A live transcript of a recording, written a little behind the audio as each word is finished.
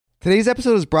Today's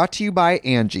episode is brought to you by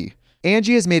Angie.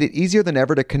 Angie has made it easier than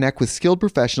ever to connect with skilled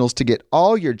professionals to get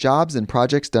all your jobs and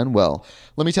projects done well.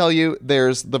 Let me tell you,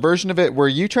 there's the version of it where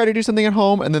you try to do something at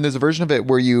home, and then there's a version of it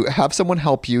where you have someone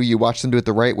help you, you watch them do it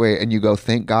the right way, and you go,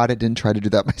 thank God I didn't try to do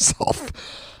that myself.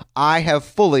 I have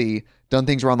fully done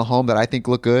things around the home that I think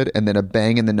look good, and then a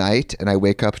bang in the night, and I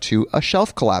wake up to a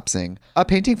shelf collapsing, a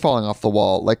painting falling off the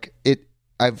wall.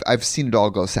 I've seen it all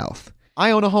go south.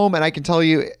 I own a home, and I can tell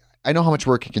you, I know how much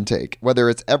work it can take. Whether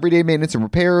it's everyday maintenance and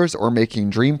repairs or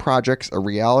making dream projects a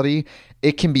reality,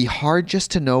 it can be hard just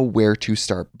to know where to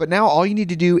start. But now all you need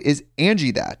to do is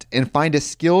Angie that and find a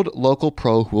skilled local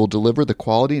pro who will deliver the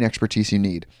quality and expertise you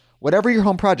need. Whatever your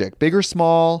home project, big or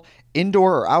small,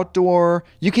 indoor or outdoor,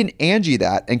 you can Angie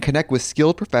that and connect with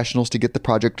skilled professionals to get the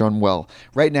project done well.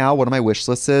 Right now, one of my wish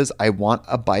lists is I want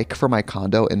a bike for my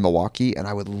condo in Milwaukee, and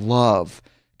I would love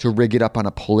to rig it up on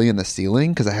a pulley in the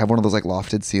ceiling because I have one of those like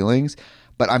lofted ceilings,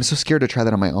 but I'm so scared to try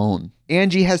that on my own.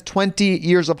 Angie has 20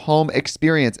 years of home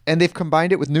experience, and they've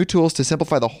combined it with new tools to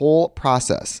simplify the whole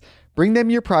process. Bring them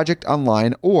your project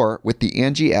online or with the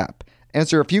Angie app.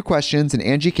 Answer a few questions and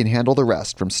Angie can handle the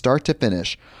rest from start to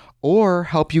finish, or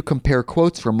help you compare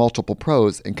quotes from multiple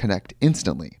pros and connect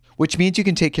instantly, which means you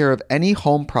can take care of any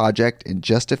home project in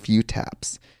just a few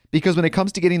taps. Because when it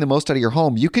comes to getting the most out of your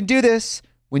home, you can do this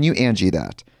when you Angie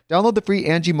that. Download the free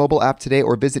Angie mobile app today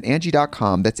or visit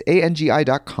Angie.com. That's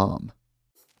ANGI.com.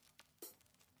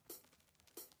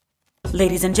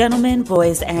 Ladies and gentlemen,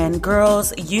 boys and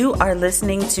girls, you are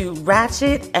listening to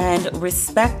Ratchet and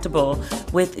Respectable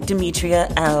with Demetria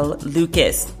L.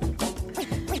 Lucas.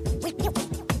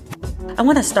 I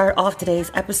want to start off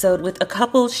today's episode with a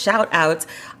couple shout outs.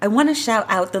 I want to shout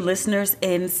out the listeners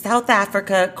in South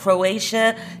Africa,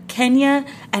 Croatia, Kenya,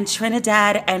 and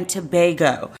Trinidad and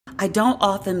Tobago. I don't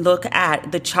often look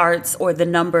at the charts or the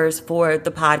numbers for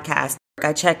the podcast.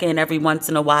 I check in every once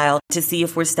in a while to see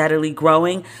if we're steadily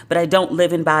growing, but I don't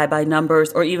live and die by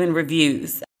numbers or even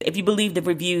reviews. If you believe the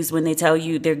reviews when they tell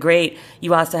you they're great,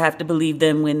 you also have to believe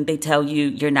them when they tell you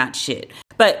you're not shit.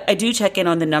 But I do check in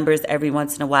on the numbers every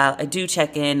once in a while. I do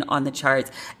check in on the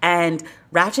charts. And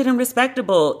Ratchet and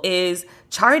Respectable is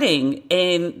charting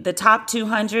in the top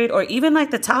 200 or even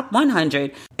like the top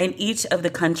 100 in each of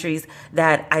the countries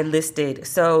that I listed.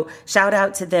 So shout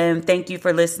out to them. Thank you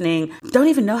for listening. Don't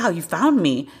even know how you found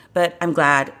me, but I'm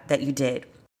glad that you did.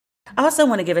 I also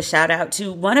want to give a shout out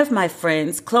to one of my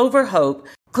friends, Clover Hope.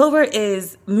 Clover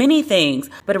is many things,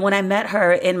 but when I met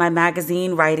her in my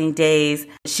magazine writing days,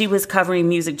 she was covering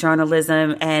music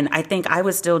journalism, and I think I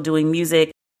was still doing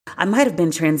music. I might have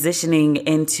been transitioning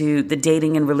into the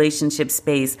dating and relationship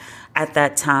space at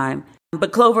that time.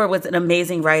 But Clover was an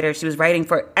amazing writer. She was writing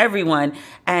for everyone,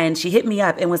 and she hit me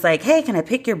up and was like, hey, can I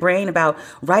pick your brain about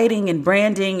writing and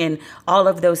branding and all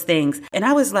of those things? And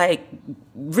I was like,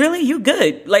 really? You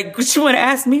good? Like, what you want to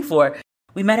ask me for?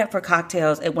 We met up for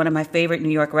cocktails at one of my favorite New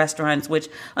York restaurants, which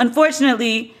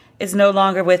unfortunately is no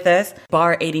longer with us,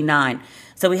 Bar 89.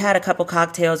 So we had a couple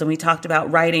cocktails and we talked about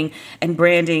writing and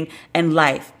branding and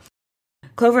life.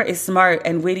 Clover is smart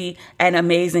and witty and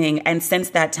amazing. And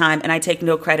since that time, and I take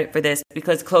no credit for this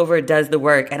because Clover does the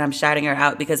work and I'm shouting her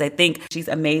out because I think she's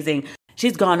amazing.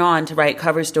 She's gone on to write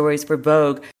cover stories for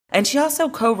Vogue. And she also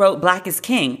co-wrote Black is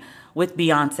King with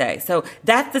Beyonce. So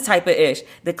that's the type of ish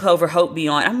that Clover Hope be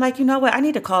on. I'm like, you know what? I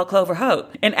need to call Clover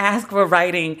Hope and ask for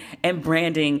writing and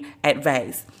branding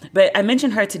advice. But I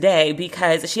mentioned her today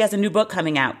because she has a new book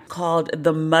coming out called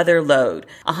The Mother Lode,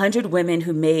 100 Women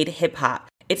Who Made Hip Hop.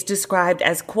 It's described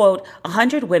as, quote,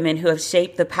 100 women who have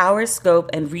shaped the power, scope,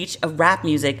 and reach of rap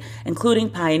music, including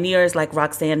pioneers like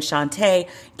Roxanne Shante,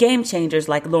 game changers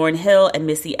like Lauryn Hill and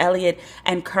Missy Elliott,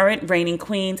 and current reigning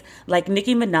queens like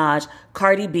Nicki Minaj,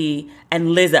 Cardi B, and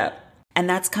Lizzo. And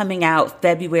that's coming out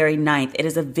February 9th. It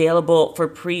is available for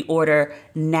pre-order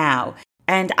now.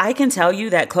 And I can tell you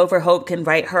that Clover Hope can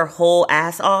write her whole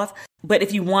ass off. But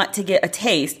if you want to get a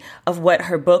taste of what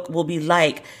her book will be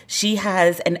like, she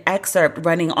has an excerpt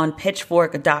running on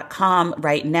pitchfork.com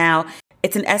right now.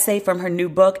 It's an essay from her new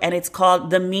book, and it's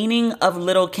called The Meaning of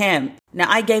Little Kim.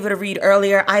 Now, I gave it a read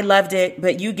earlier. I loved it,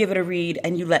 but you give it a read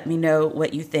and you let me know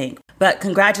what you think. But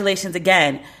congratulations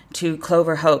again to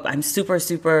Clover Hope. I'm super,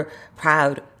 super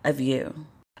proud of you.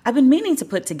 I've been meaning to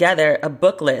put together a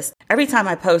book list. Every time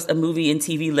I post a movie and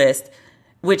TV list,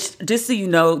 which, just so you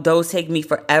know, those take me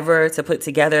forever to put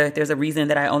together. There's a reason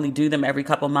that I only do them every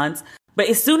couple months. But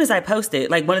as soon as I post it,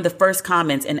 like one of the first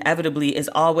comments inevitably is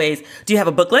always, do you have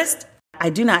a book list? I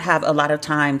do not have a lot of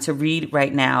time to read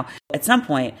right now. At some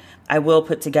point, I will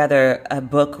put together a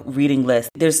book reading list.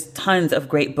 There's tons of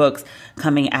great books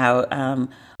coming out.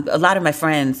 A lot of my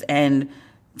friends and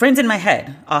friends in my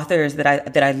head, authors that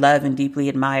I love and deeply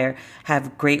admire,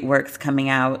 have great works coming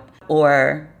out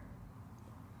or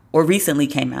recently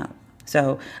came out.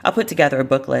 So I'll put together a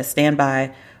book list. Stand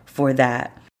by for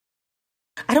that.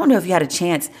 I don't know if you had a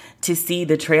chance to see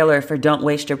the trailer for Don't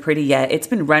Waste Your Pretty yet. It's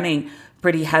been running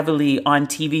pretty heavily on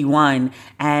TV One,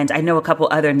 and I know a couple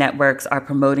other networks are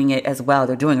promoting it as well.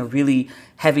 They're doing a really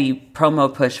heavy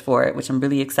promo push for it, which I'm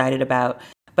really excited about.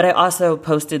 But I also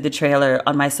posted the trailer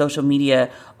on my social media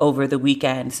over the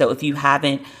weekend. So if you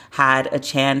haven't had a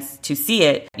chance to see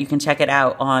it, you can check it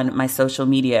out on my social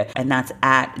media. And that's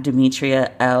at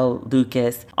Demetria L.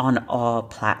 Lucas on all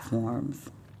platforms.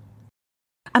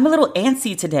 I'm a little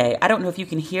antsy today. I don't know if you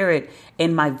can hear it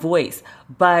in my voice,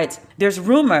 but there's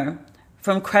rumor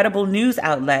from credible news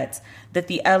outlets that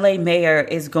the LA mayor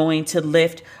is going to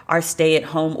lift our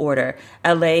stay-at-home order.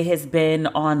 LA has been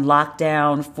on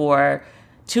lockdown for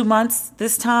 2 months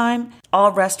this time.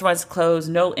 All restaurants closed,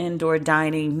 no indoor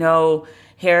dining, no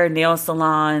hair, nail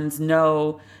salons,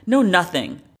 no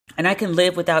nothing. And I can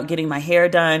live without getting my hair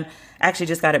done. I actually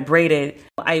just got it braided.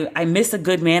 I miss a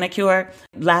good manicure.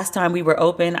 Last time we were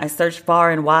open, I searched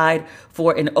far and wide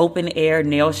for an open air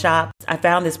nail shop. I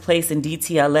found this place in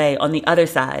DTLA on the other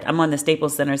side. I'm on the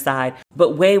Staples Center side,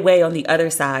 but way on the other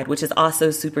side, which is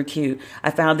also super cute. I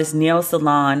found this nail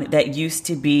salon that used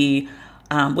to be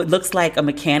what looks like a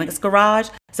mechanic's garage.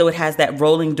 So it has that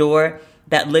rolling door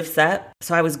that lifts up.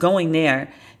 So I was going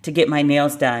there to get my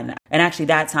nails done. And actually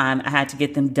that time I had to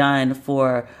get them done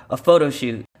for a photo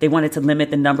shoot. They wanted to limit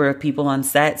the number of people on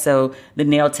set. So the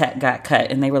nail tech got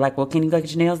cut and they were like, well, can you go get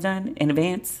your nails done in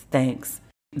advance? Thanks.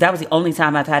 That was the only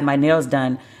time I've had my nails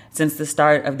done since the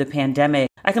start of the pandemic.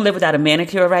 I can live without a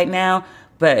manicure right now,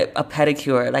 but a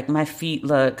pedicure, like my feet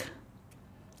look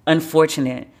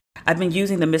unfortunate. I've been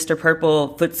using the Mr.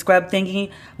 Purple foot scrub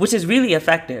thingy, which is really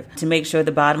effective to make sure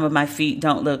the bottom of my feet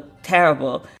don't look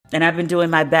terrible. And I've been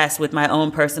doing my best with my own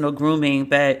personal grooming,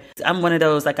 but I'm one of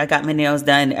those, like I got my nails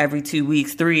done every 2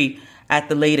 weeks, 3 at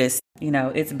the latest. You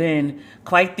know, it's been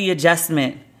quite the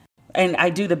adjustment. And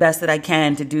I do the best that I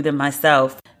can to do them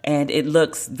myself. And it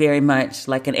looks very much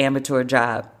like an amateur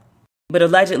job. But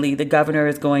allegedly, the governor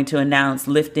is going to announce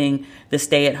lifting the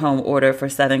stay-at-home order for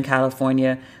Southern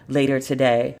California later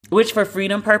today, which for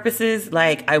freedom purposes,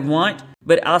 like I want.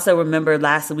 But also remember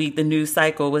last week, the news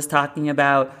cycle was talking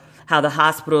about how the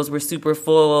hospitals were super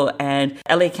full, and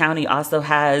LA County also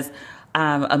has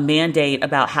a mandate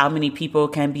about how many people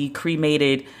can be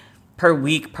cremated per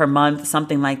week, per month,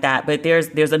 something like that. But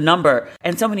there's a number,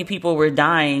 and so many people were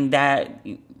dying that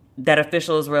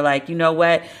officials were like, you know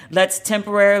what, let's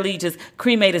temporarily just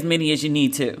cremate as many as you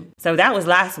need to. So that was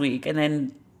last week. And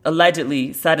then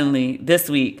allegedly, suddenly this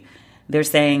week, they're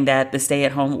saying that the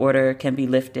stay-at-home order can be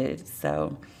lifted.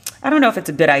 So I don't know if it's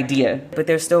a good idea, but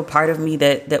there's still part of me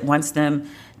that wants them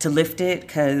to lift it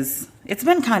because it's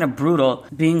been kind of brutal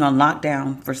being on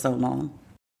lockdown for so long.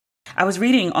 I was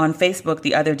reading on Facebook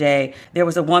the other day, there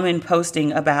was a woman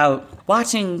posting about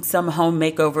watching some home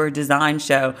makeover design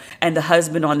show, and the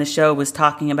husband on the show was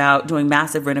talking about doing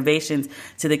massive renovations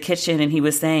to the kitchen, and he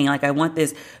was saying, like, I want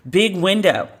this big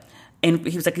window. And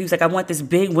he was like, I want this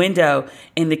big window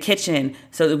in the kitchen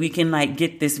so that we can like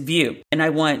get this view. And I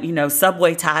want,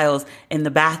 subway tiles in the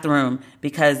bathroom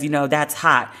because, that's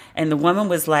hot. And the woman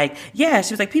was like, yeah,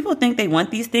 she was like, people think they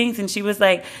want these things. And she was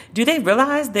like, do they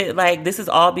realize that like this is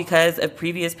all because of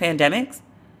previous pandemics?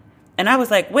 And I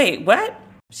was like, wait, what?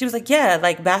 She was like, yeah,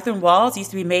 like bathroom walls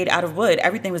used to be made out of wood.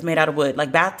 Everything was made out of wood,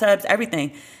 like bathtubs,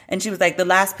 everything. And she was like, the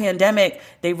last pandemic,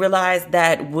 they realized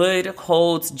that wood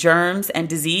holds germs and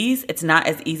disease. It's not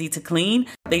as easy to clean.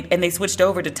 They switched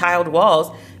over to tiled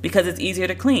walls because it's easier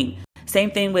to clean.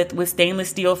 Same thing with stainless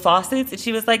steel faucets. And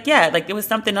she was like, yeah, like it was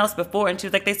something else before. And she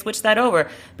was like, they switched that over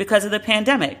because of the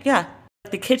pandemic. Yeah.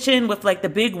 The kitchen with like the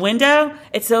big window.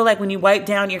 It's so like when you wipe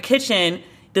down your kitchen,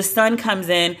 the sun comes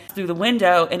in through the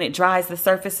window and it dries the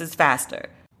surfaces faster.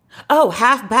 Oh,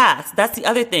 half baths. That's the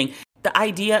other thing. The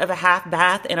idea of a half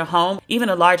bath in a home, even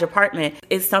a large apartment,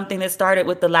 is something that started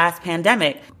with the last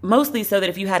pandemic. Mostly so that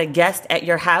if you had a guest at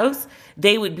your house,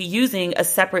 they would be using a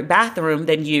separate bathroom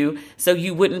than you, so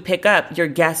you wouldn't pick up your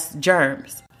guest's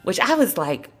germs. Which I was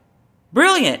like,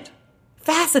 brilliant,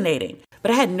 fascinating.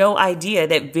 But I had no idea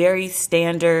that very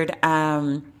standard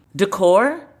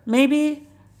decor, maybe?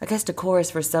 I guess decor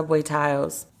is for subway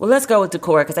tiles. Well, let's go with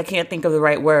decor because I can't think of the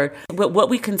right word. But what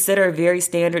we consider very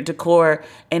standard decor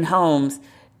in homes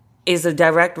is a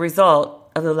direct result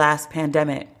of the last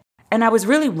pandemic. And I was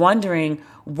really wondering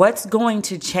what's going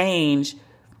to change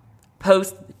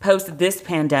post this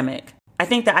pandemic. I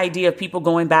think the idea of people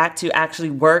going back to actually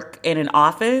work in an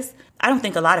office, I don't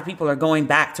think a lot of people are going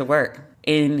back to work.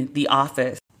 in the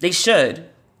office. They should,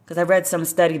 because I read some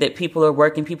study that people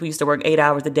used to work 8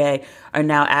 hours a day, are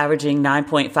now averaging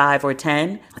 9.5 or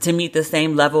 10 to meet the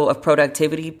same level of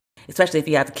productivity, especially if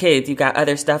you have kids, you've got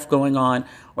other stuff going on,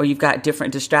 or you've got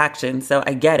different distractions. So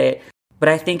I get it. But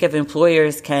I think if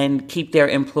employers can keep their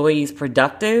employees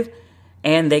productive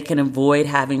and they can avoid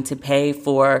having to pay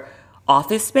for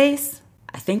office space,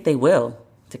 I think they will,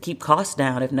 to keep costs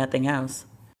down, if nothing else.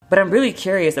 But I'm really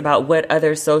curious about what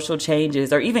other social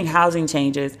changes or even housing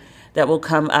changes that will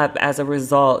come up as a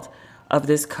result of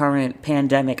this current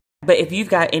pandemic. But if you've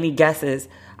got any guesses,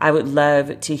 I would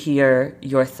love to hear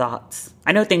your thoughts.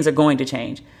 I know things are going to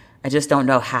change. I just don't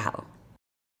know how.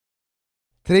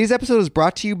 Today's episode is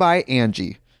brought to you by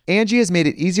Angie. Angie has made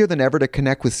it easier than ever to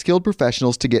connect with skilled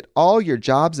professionals to get all your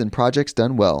jobs and projects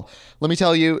done well. Let me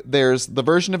tell you, there's the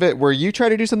version of it where you try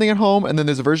to do something at home, and then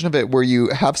there's a version of it where you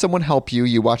have someone help you,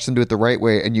 you watch them do it the right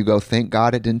way, and you go, thank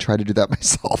God I didn't try to do that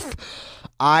myself.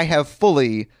 I have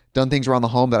fully done things around the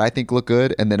home that I think look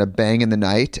good, and then a bang in the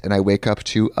night, and I wake up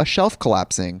to a shelf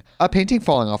collapsing, a painting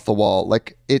falling off the wall.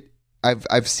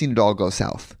 I've seen it all go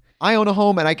south. I own a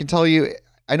home, and I can tell you,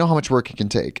 I know how much work it can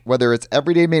take. Whether it's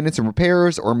everyday maintenance and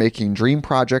repairs or making dream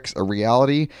projects a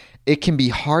reality, it can be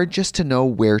hard just to know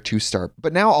where to start.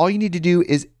 But now all you need to do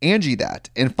is Angie that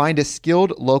and find a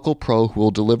skilled local pro who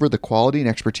will deliver the quality and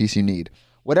expertise you need.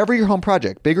 Whatever your home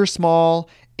project, big or small,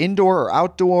 indoor or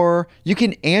outdoor, you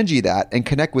can Angie that and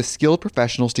connect with skilled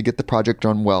professionals to get the project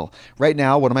done well. Right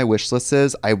now, one of my wish lists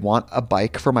is I want a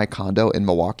bike for my condo in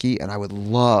Milwaukee, and I would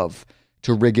love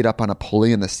to rig it up on a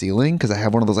pulley in the ceiling because I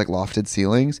have one of those lofted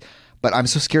ceilings, but I'm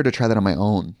so scared to try that on my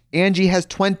own. Angie has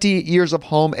 20 years of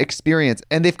home experience,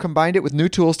 and they've combined it with new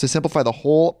tools to simplify the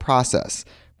whole process.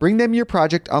 Bring them your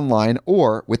project online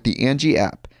or with the Angie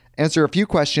app. Answer a few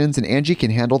questions and Angie can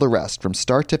handle the rest from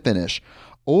start to finish,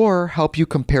 or help you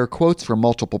compare quotes from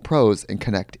multiple pros and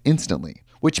connect instantly,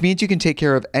 which means you can take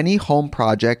care of any home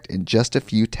project in just a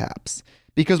few taps.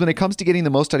 Because when it comes to getting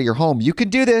the most out of your home, you can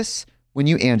do this when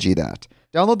you Angie that.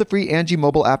 Download the free Angie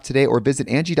mobile app today or visit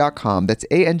Angie.com. That's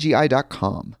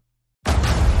ANGI.com.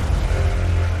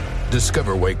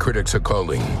 Discover why critics are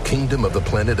calling Kingdom of the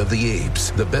Planet of the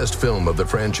Apes the best film of the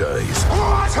franchise.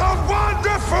 What a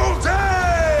wonderful day!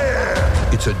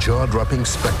 It's a jaw-dropping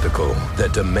spectacle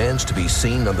that demands to be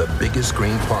seen on the biggest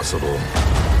screen possible.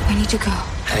 We need to go.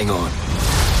 Hang on.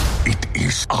 It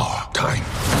is our time.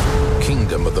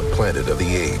 Kingdom of the Planet of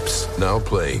the Apes. Now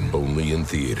playing only in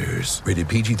theaters. Rated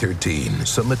PG-13.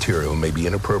 Some material may be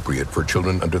inappropriate for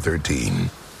children under 13.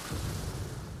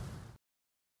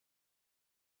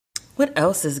 What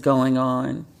else is going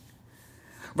on?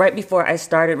 Right before I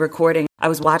started recording, I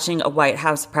was watching a White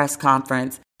House press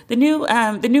conference. The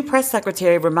new press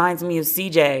secretary reminds me of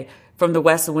CJ from The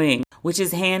West Wing, which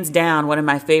is hands down one of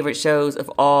my favorite shows of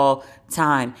all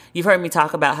time. You've heard me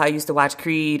talk about how I used to watch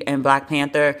Creed and Black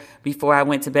Panther before I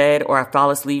went to bed or I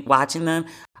fall asleep watching them.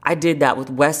 I did that with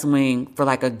West Wing for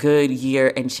a good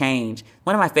year and change.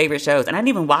 One of my favorite shows. And I didn't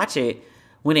even watch it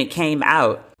when it came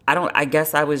out. I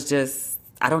just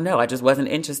wasn't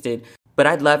interested. But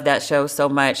I loved that show so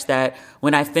much that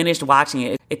when I finished watching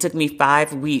it, it took me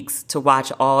 5 weeks to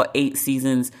watch all 8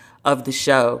 seasons of the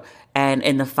show. And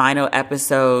in the final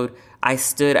episode, I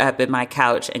stood up at my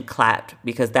couch and clapped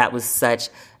because that was such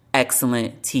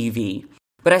excellent TV.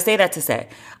 But I say that to say,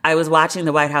 I was watching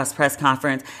the White House press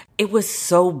conference. It was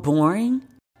so boring.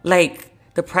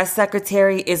 The press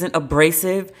secretary isn't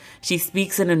abrasive. She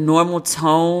speaks in a normal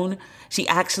tone. She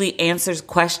actually answers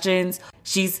questions.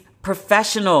 She's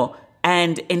professional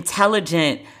and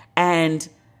intelligent and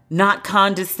not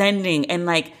condescending and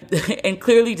and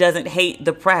clearly doesn't hate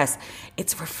the press.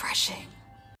 It's refreshing.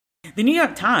 The New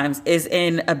York Times is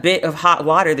in a bit of hot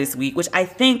water this week, which I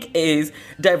think is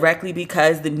directly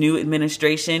because the new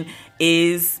administration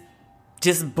is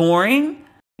just boring.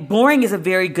 Boring is a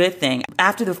very good thing.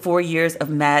 After the 4 years of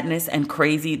madness and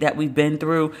crazy that we've been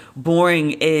through,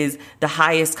 boring is the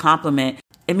highest compliment.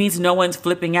 It means no one's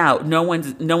flipping out. No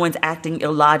one's acting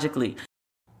illogically.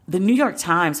 The New York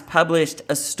Times published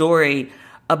a story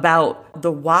about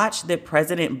the watch that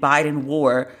President Biden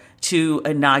wore to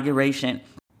inauguration.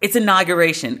 It's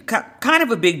inauguration, kind of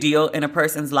a big deal in a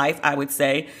person's life, I would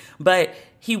say, but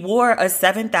he wore a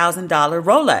 $7,000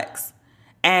 Rolex.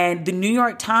 And the New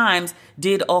York Times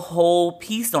did a whole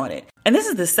piece on it. And this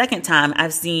is the second time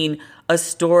I've seen a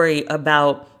story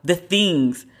about the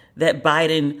things that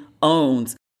Biden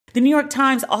owns. The New York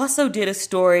Times also did a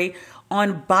story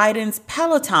on Biden's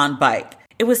Peloton bike.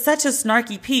 It was such a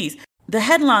snarky piece. The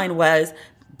headline was,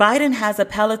 Biden has a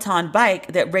Peloton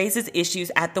bike that raises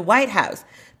issues at the White House.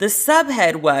 The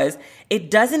subhead was, it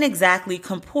doesn't exactly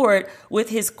comport with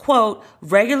his, quote,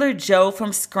 regular Joe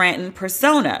from Scranton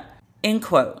persona, end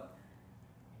quote.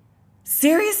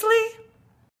 Seriously?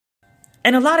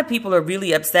 And a lot of people are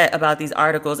really upset about these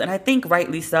articles, and I think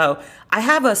rightly so. I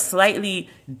have a slightly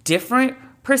different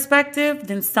perspective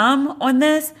than some on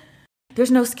this.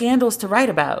 There's no scandals to write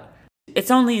about.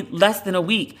 It's only less than a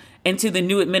week into the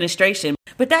new administration.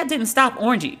 But that didn't stop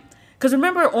Orangey. Because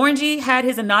remember, Orangey had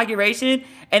his inauguration,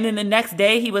 and then the next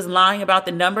day he was lying about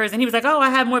the numbers, and he was like, oh, I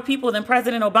have more people than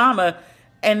President Obama.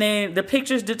 And then the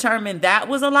pictures determined that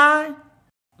was a lie.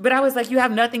 But I was like, you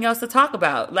have nothing else to talk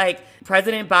about. Like,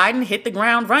 President Biden hit the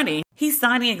ground running. He's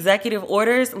signing executive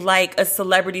orders like a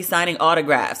celebrity signing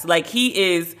autographs. Like, he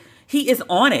is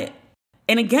on it.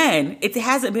 And again, it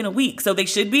hasn't been a week, so they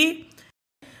should be.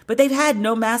 But they've had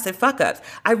no massive fuck-ups.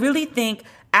 I really think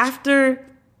after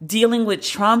dealing with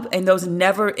Trump and those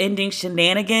never-ending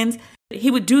shenanigans, he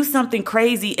would do something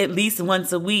crazy at least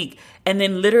once a week. And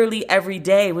then literally every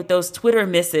day with those Twitter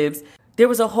missives, there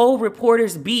was a whole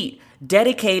reporter's beat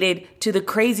dedicated to the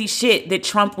crazy shit that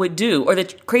Trump would do or the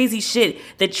crazy shit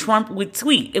that Trump would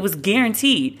tweet. It was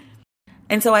guaranteed.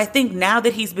 And so I think now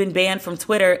that he's been banned from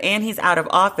Twitter and he's out of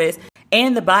office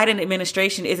and the Biden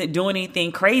administration isn't doing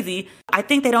anything crazy, I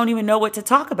think they don't even know what to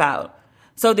talk about.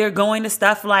 So they're going to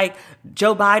stuff like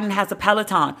Joe Biden has a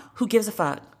Peloton. Who gives a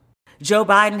fuck? Joe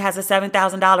Biden has a $7,000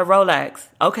 Rolex.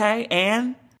 Okay,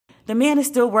 and the man is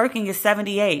still working at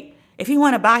 78. If he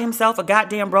want to buy himself a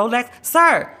goddamn Rolex,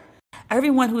 sir,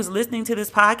 everyone who's listening to this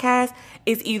podcast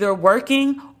is either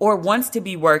working or wants to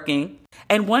be working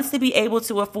and wants to be able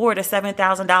to afford a $7,000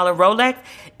 Rolex,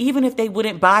 even if they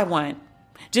wouldn't buy one.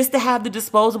 Just to have the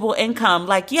disposable income,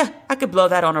 like, yeah, I could blow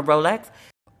that on a Rolex.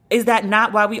 Is that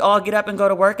not why we all get up and go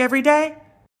to work every day?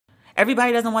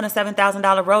 Everybody doesn't want a $7,000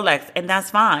 Rolex, and that's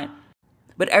fine.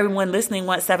 But everyone listening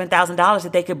wants $7,000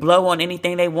 that they could blow on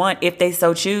anything they want if they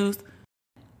so choose.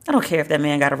 I don't care if that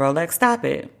man got a Rolex. Stop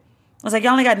it. I was like,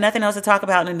 y'all only got nothing else to talk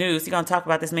about in the news. You're going to talk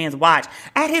about this man's watch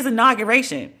at his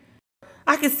inauguration.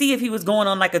 I could see if he was going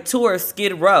on like a tour of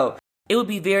Skid Row. It would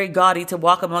be very gaudy to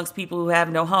walk amongst people who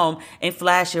have no home and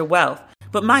flash your wealth.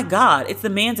 But my God, it's the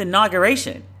man's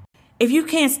inauguration. If you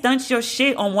can't stunt your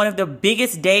shit on one of the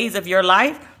biggest days of your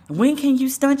life, when can you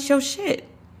stunt your shit?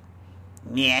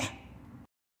 Yeah.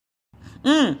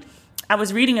 I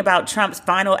was reading about Trump's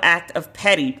final act of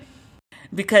petty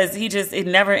because it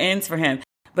never ends for him.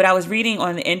 But I was reading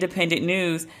on the Independent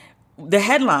News, the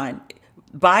headline,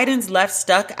 Biden's left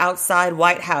stuck outside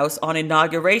White House on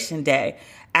Inauguration Day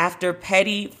after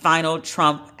petty final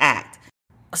Trump act.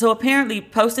 So apparently,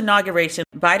 post-inauguration,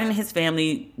 Biden and his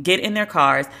family get in their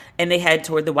cars and they head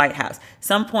toward the White House.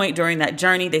 Some point during that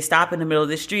journey, they stop in the middle of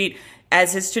the street.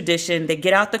 As is tradition, they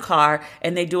get out the car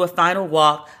and they do a final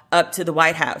walk up to the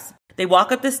White House. They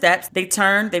walk up the steps, they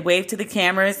turn, they wave to the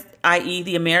cameras, i.e.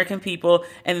 the American people,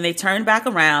 and then they turn back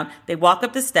around, they walk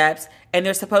up the steps, and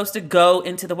they're supposed to go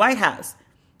into the White House.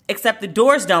 Except the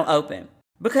doors don't open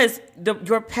because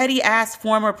your petty-ass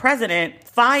former president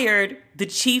fired the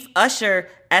chief usher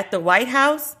at the White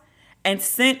House and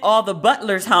sent all the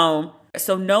butlers home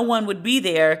so no one would be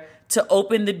there to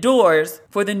open the doors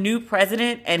for the new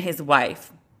president and his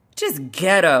wife. Just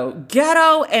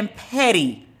ghetto and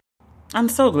petty. I'm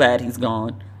so glad he's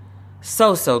gone.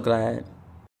 So glad.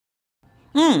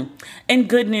 And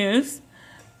good news,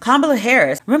 Kamala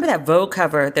Harris. Remember that Vogue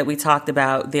cover that we talked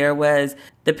about? There was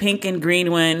the pink and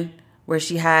green one where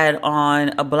she had on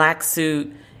a black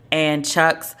suit and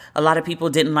Chucks. A lot of people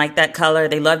didn't like that color.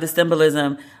 They loved the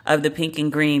symbolism of the pink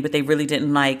and green, but they really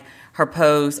didn't like her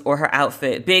pose or her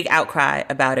outfit. Big outcry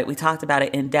about it. We talked about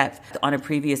it in depth on a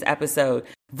previous episode.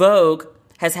 Vogue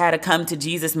has had a come to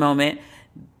Jesus moment.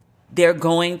 They're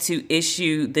going to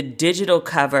issue the digital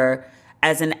cover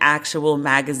as an actual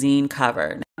magazine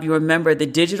cover. You remember the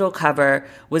digital cover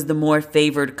was the more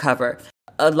favored cover.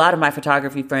 A lot of my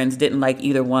photography friends didn't like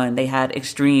either one. They had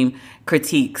extreme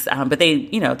critiques, but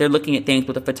they're looking at things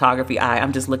with a photography eye.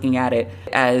 I'm just looking at it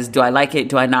as, do I like it?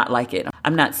 Do I not like it?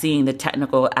 I'm not seeing the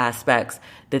technical aspects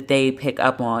that they pick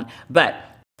up on. But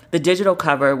the digital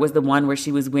cover was the one where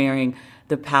she was wearing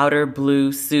the powder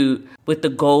blue suit with the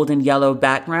gold and yellow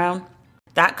background.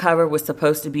 That cover was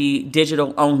supposed to be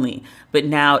digital only, but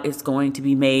now it's going to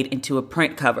be made into a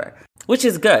print cover, which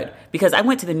is good because I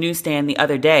went to the newsstand the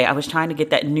other day. I was trying to get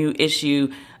that new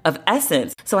issue of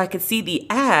Essence so I could see the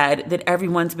ad that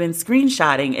everyone's been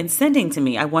screenshotting and sending to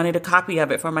me. I wanted a copy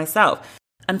of it for myself.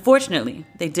 Unfortunately,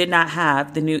 they did not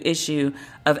have the new issue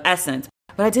of Essence,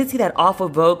 but I did see that awful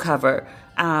Vogue cover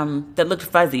that looked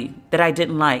fuzzy, that I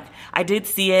didn't like. I did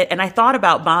see it and I thought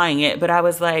about buying it, but I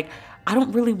was like, I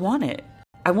don't really want it.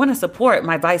 I want to support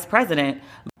my vice president,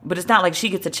 but it's not like she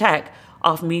gets a check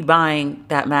off me buying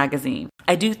that magazine.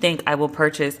 I do think I will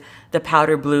purchase the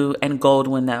powder blue and gold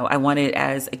one though. I want it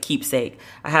as a keepsake.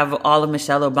 I have all of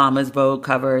Michelle Obama's Vogue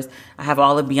covers. I have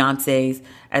all of Beyonce's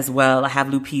as well. I have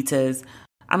Lupita's.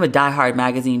 I'm a diehard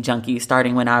magazine junkie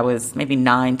starting when I was maybe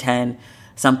 9, 10,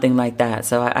 something like that.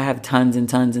 So I have tons and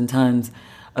tons and tons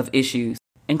of issues,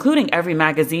 including every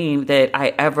magazine that I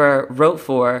ever wrote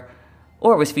for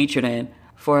or was featured in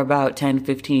for about 10,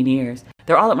 15 years.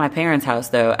 They're all at my parents' house,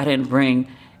 though. I didn't bring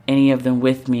any of them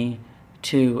with me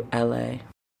to LA.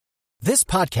 This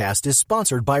podcast is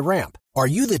sponsored by Ramp. Are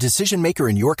you the decision maker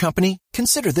in your company?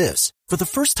 Consider this. For the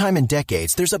first time in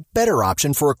decades, there's a better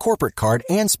option for a corporate card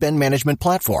and spend management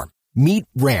platform. Meet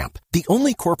Ramp, the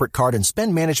only corporate card and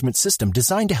spend management system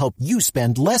designed to help you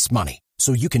spend less money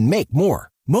so you can make more.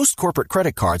 Most corporate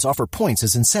credit cards offer points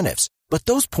as incentives, but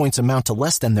those points amount to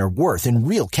less than their worth in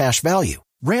real cash value.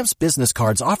 Ramp's business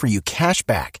cards offer you cash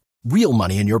back, real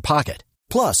money in your pocket.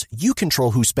 Plus, you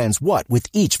control who spends what with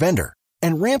each vendor.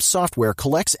 And Ramp's software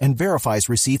collects and verifies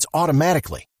receipts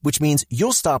automatically, which means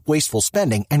you'll stop wasteful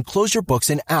spending and close your books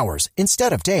in hours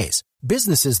instead of days.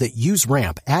 Businesses that use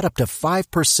Ramp add up to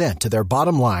 5% to their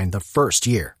bottom line the first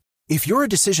year. If you're a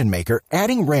decision maker,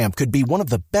 adding Ramp could be one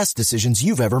of the best decisions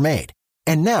you've ever made.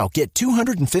 And now get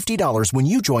 $250 when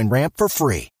you join Ramp for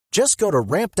free. Just go to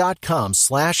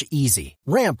ramp.com/easy.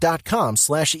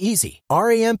 Ramp.com/easy.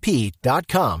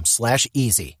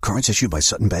 RAMP.com/easy. Cards issued by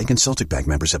Sutton Bank and Celtic Bank,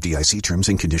 members FDIC. Terms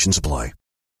and conditions apply.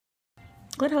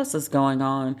 What else is going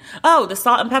on? Oh, the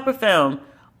Salt and Pepper film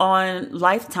on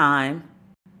Lifetime.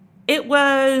 So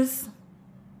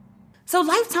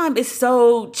Lifetime is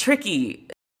so tricky.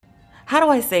 How do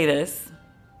I say this?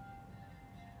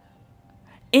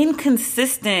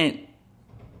 Inconsistent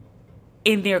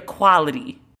in their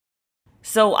quality.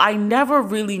 So I never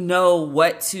really know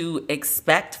what to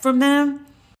expect from them.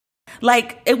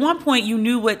 Like, at one point, you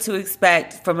knew what to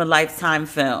expect from a Lifetime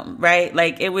film, right?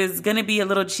 Like, it was going to be a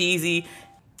little cheesy,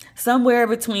 somewhere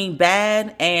between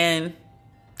bad and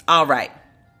all right.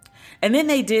 And then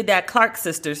they did that Clark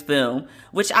Sisters film,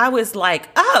 which I was like,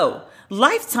 oh,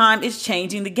 Lifetime is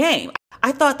changing the game.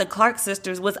 I thought the Clark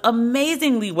Sisters was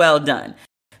amazingly well done.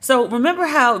 So remember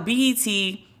how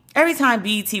BET, every time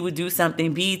BET would do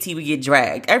something, BET would get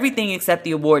dragged. Everything except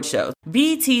the award shows.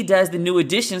 BET does the New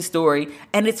Edition story,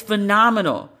 and it's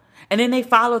phenomenal. And then they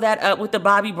follow that up with the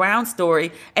Bobby Brown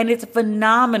story, and it's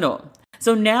phenomenal.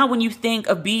 So now when you think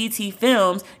of BET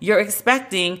films, you're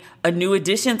expecting a New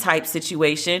Edition type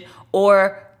situation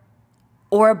or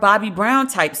a Bobby Brown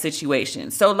type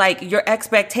situation. So like your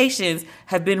expectations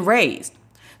have been raised.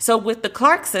 So with the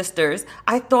Clark Sisters,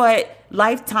 I thought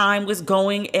Lifetime was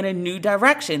going in a new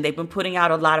direction. They've been putting out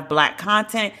a lot of Black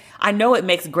content. I know it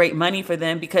makes great money for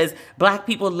them because Black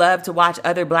people love to watch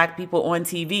other Black people on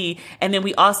TV. And then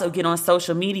we also get on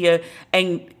social media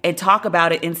and talk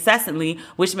about it incessantly,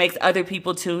 which makes other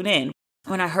people tune in.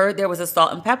 When I heard there was a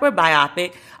Salt and Pepper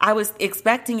biopic, I was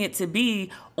expecting it to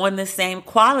be on the same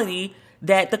quality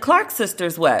that the Clark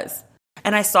Sisters was.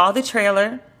 And I saw the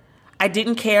trailer. I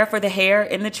didn't care for the hair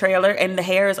in the trailer, and the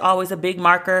hair is always a big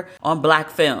marker on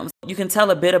Black films. You can tell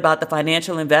a bit about the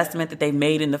financial investment that they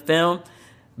made in the film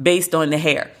based on the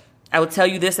hair. I will tell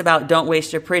you this about Don't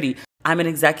Waste Your Pretty. I'm an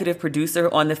executive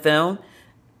producer on the film.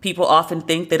 People often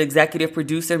think that executive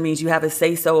producer means you have a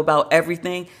say-so about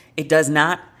everything. It does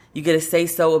not. You get a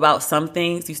say-so about some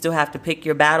things. You still have to pick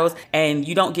your battles, and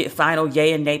you don't get final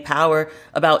yay and nay power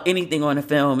about anything on a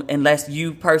film unless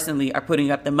you personally are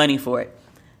putting up the money for it.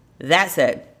 That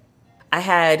said, I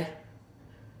had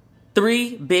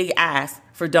 3 big asks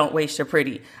for Don't Waste Your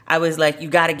Pretty. I was like, you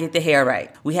got to get the hair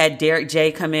right. We had Derek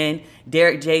J come in.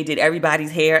 Derek J did everybody's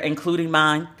hair, including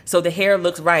mine. So the hair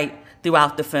looks right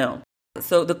throughout the film.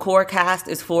 So the core cast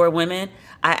is 4 women.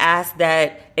 I asked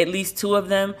that at least 2 of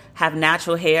them have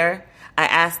natural hair. I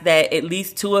asked that at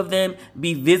least 2 of them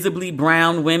be visibly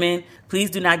brown women. Please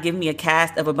do not give me a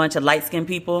cast of a bunch of light-skinned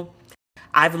people.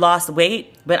 I've lost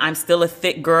weight, but I'm still a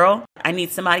thick girl. I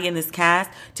need somebody in this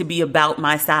cast to be about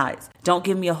my size. Don't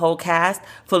give me a whole cast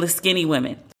full of skinny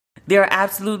women. There are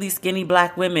absolutely skinny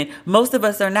Black women. Most of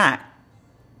us are not.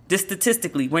 Just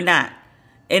statistically, we're not.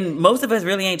 And most of us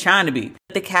really ain't trying to be.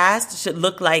 The cast should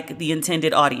look like the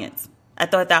intended audience. I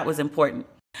thought that was important.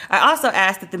 I also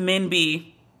asked that the men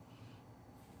be,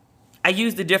 I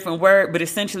used a different word, but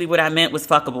essentially what I meant was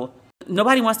fuckable.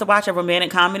 Nobody wants to watch a romantic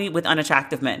comedy with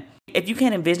unattractive men. If you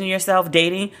can't envision yourself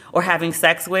dating or having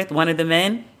sex with one of the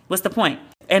men, what's the point?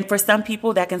 And for some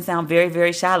people, that can sound very,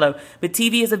 very shallow. But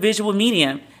TV is a visual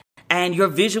medium, and your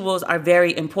visuals are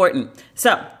very important.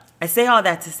 So I say all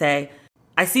that to say,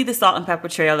 I see the Salt and Pepper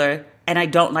trailer, and I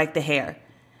don't like the hair.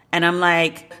 And I'm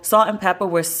like, Salt and Pepper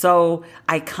were so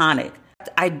iconic.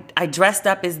 I dressed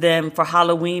up as them for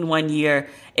Halloween one year.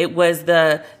 It was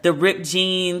the ripped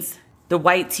jeans, the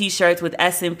white T-shirts with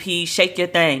S&P, Shake Your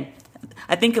Thing.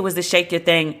 I think it was the Shake Your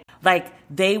Thing. Like,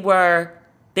 they were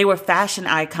fashion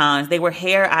icons. They were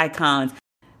hair icons.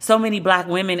 So many black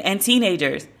women and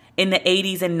teenagers in the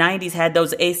 80s and 90s had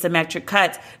those asymmetric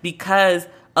cuts because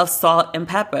of Salt and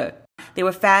Pepper. They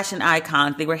were fashion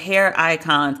icons. They were hair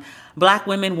icons. Black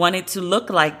women wanted to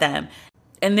look like them.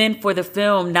 And then for the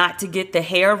film not to get the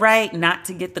hair right, not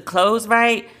to get the clothes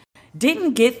right,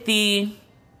 didn't get the,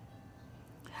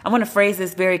 I want to phrase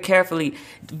this very carefully,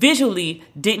 visually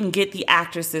didn't get the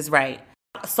actresses right.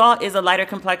 Salt is a lighter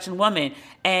complexion woman,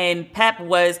 and Pep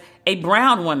was a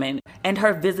brown woman. And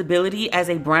her visibility as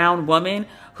a brown woman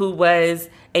who was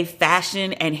a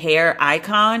fashion and hair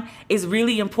icon is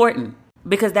really important,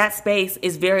 because that space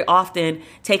is very often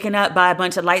taken up by a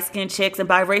bunch of light-skinned chicks and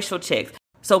biracial chicks.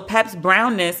 So Pep's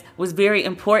brownness was very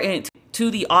important to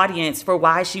the audience for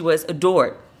why she was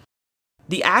adored.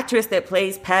 The actress that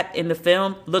plays Pep in the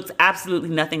film looks absolutely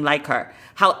nothing like her.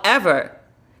 However,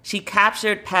 she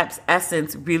captured Pep's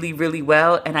essence really, really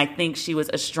well, and I think she was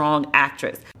a strong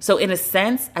actress. So in a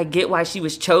sense, I get why she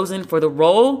was chosen for the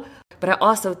role, but I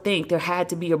also think there had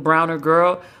to be a browner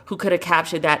girl who could have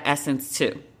captured that essence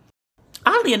too.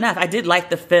 Oddly enough, I did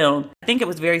like the film. I think it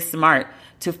was very smart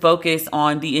to focus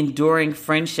on the enduring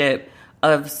friendship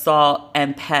of Salt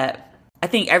and Pep. I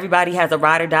think everybody has a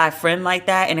ride or die friend like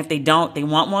that, and if they don't, they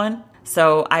want one.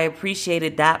 So I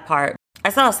appreciated that part. I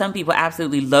saw some people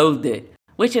absolutely loathed it,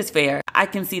 which is fair. I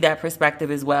can see that perspective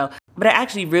as well. But I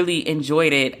actually really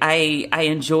enjoyed it. I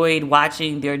enjoyed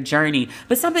watching their journey.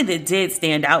 But something that did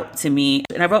stand out to me,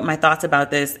 and I wrote my thoughts about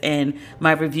this in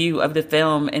my review of the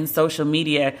film in social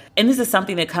media, and this is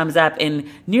something that comes up in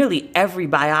nearly every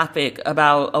biopic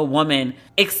about a woman,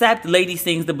 except Lady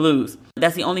Sings the Blues.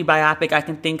 That's the only biopic I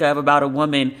can think of about a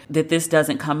woman that this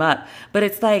doesn't come up. But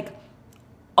it's like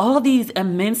all these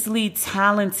immensely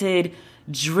talented,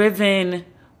 driven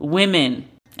women.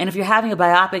 And if you're having a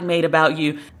biopic made about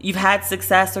you, you've had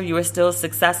success or you are still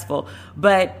successful.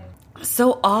 But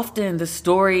so often the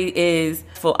story is,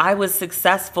 well, I was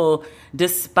successful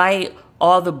despite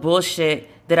all the bullshit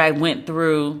that I went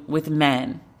through with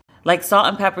men. Like Salt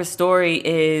and Pepper's story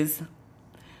is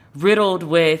riddled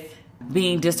with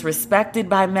being disrespected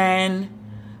by men,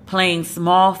 playing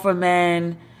small for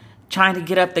men, trying to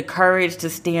get up the courage to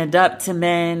stand up to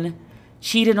men,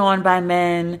 cheated on by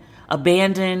men,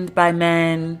 abandoned by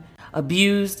men,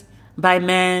 abused by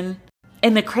men.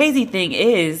 And the crazy thing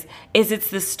is it's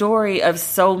the story of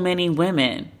so many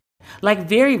women. Like,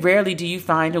 very rarely do you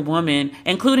find a woman,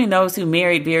 including those who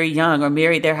married very young or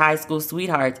married their high school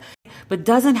sweethearts, but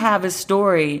doesn't have a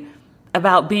story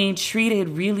about being treated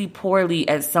really poorly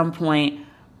at some point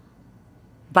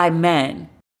by men.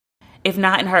 If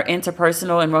not in her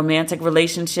interpersonal and romantic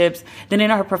relationships, then in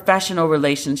her professional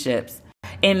relationships.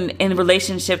 In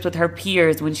relationships with her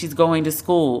peers when she's going to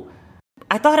school.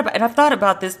 I've thought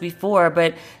about this before,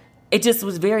 but it just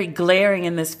was very glaring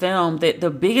in this film that the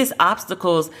biggest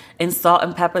obstacles in Salt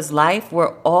and Pepper's life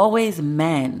were always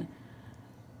men.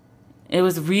 It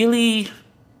was really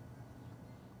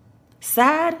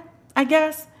sad, I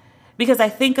guess, because I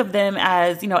think of them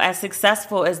as, as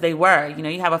successful as they were.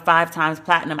 You have a 5 times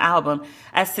platinum album.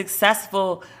 As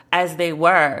successful as they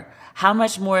were, how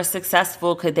much more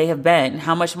successful could they have been?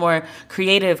 How much more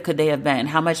creative could they have been?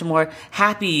 How much more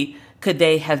happy could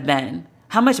they have been?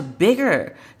 How much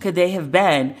bigger could they have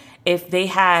been if they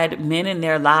had men in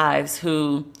their lives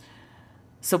who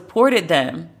supported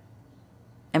them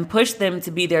and pushed them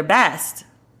to be their best,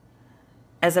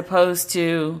 as opposed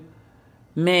to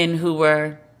men who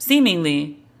were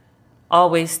seemingly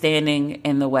always standing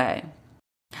in the way?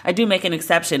 I do make an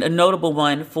exception, a notable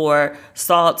one for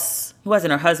Salt's, who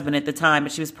wasn't her husband at the time,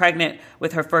 but she was pregnant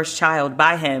with her first child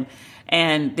by him.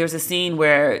 And there's a scene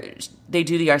where they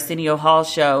do the Arsenio Hall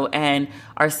show, and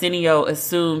Arsenio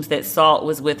assumes that Salt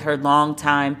was with her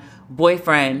longtime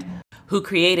boyfriend who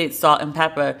created Salt and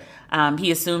Pepper.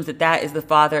 He assumes that is the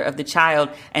father of the child,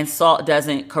 and Salt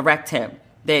doesn't correct him.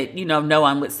 That, no,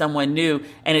 I'm with someone new,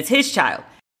 and it's his child.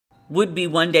 Would-be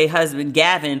one-day husband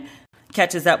Gavin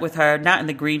catches up with her, not in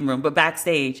the green room, but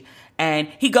backstage, and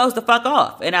he goes the fuck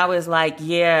off. And I was like,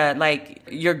 yeah, like,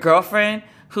 your girlfriend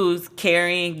who's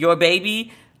carrying your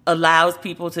baby allows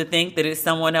people to think that it's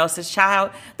someone else's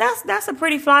child. That's a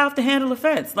pretty fly off the handle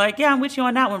offense. Like, yeah, I'm with you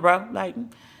on that one, bro. Like,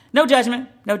 No judgment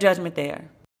there.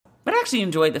 But I actually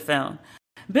enjoyed the film.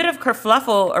 Bit of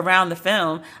kerfluffle around the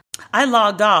film. I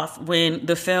logged off when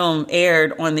the film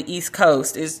aired on the East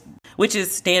Coast, which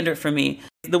is standard for me.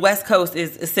 The West Coast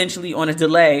is essentially on a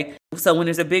delay. So when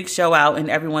there's a big show out and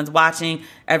everyone's watching,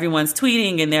 everyone's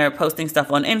tweeting and they're posting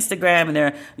stuff on Instagram and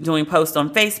they're doing posts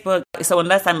on Facebook. So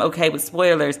unless I'm okay with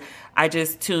spoilers, I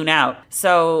just tune out.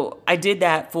 So I did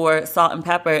that for Salt and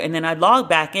Pepper, and then I logged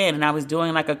back in and I was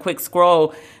doing like a quick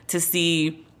scroll to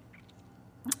see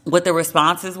what the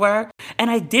responses were.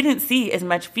 And I didn't see as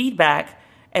much feedback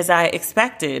as I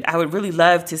expected. I would really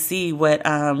love to see what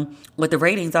the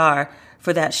ratings are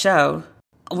for that show.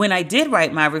 When I did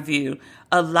write my review,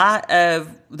 a lot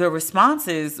of the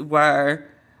responses were,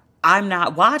 I'm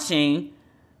not watching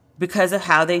because of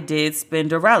how they did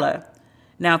Spinderella.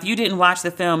 Now, if you didn't watch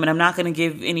the film, and I'm not going to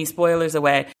give any spoilers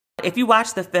away, if you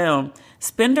watch the film,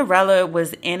 Spinderella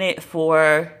was in it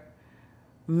for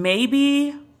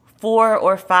maybe 4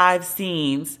 or 5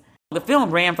 scenes. The film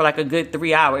ran for like a good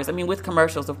 3 hours. I mean, with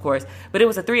commercials, of course, but it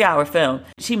was a 3-hour film.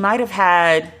 She might have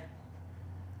had,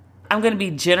 I'm going to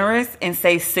be generous and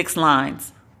say 6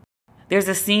 lines. There's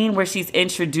a scene where she's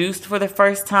introduced for the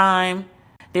first time.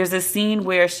 There's a scene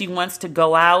where she wants to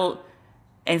go out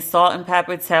and Salt and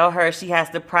Pepper tell her she has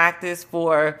to practice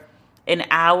for an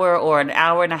hour or an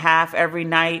hour and a half every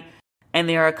night. And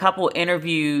there are a couple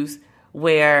interviews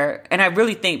where, and I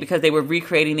really think because they were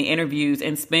recreating the interviews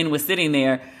and Spin was sitting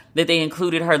there, that they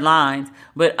included her lines.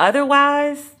 But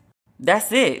otherwise,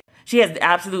 that's it. She has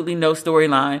absolutely no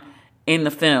storyline in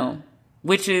the film,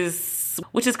 which is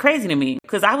crazy to me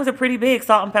because I was a pretty big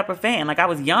Salt and Pepper fan. Like, I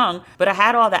was young, but I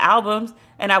had all the albums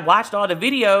and I watched all the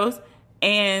videos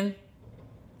and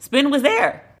Spin was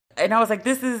there. And I was like,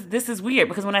 this is weird,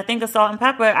 because when I think of Salt and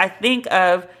Pepper, I think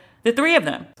of the 3 of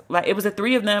them. Like, it was the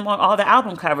 3 of them on all the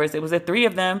album covers. It was the 3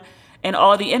 of them in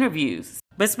all the interviews.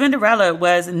 But Spinderella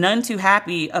was none too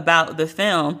happy about the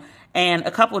film. And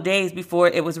a couple days before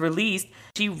it was released,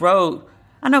 she wrote,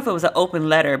 I don't know if it was an open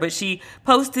letter, but she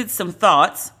posted some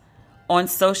thoughts on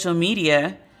social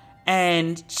media.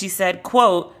 And she said,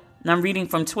 quote, and I'm reading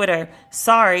from Twitter,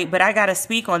 "Sorry, but I got to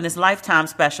speak on this Lifetime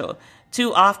special.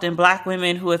 Too often, Black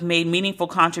women who have made meaningful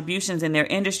contributions in their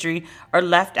industry are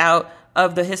left out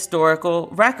of the historical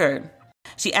record."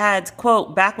 She adds,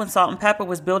 quote, "Back when Salt and Pepper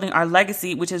was building our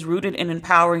legacy, which is rooted in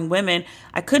empowering women,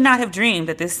 I could not have dreamed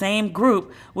that this same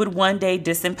group would one day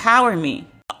disempower me."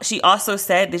 She also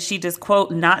said that she does,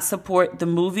 quote, "not support the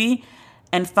movie."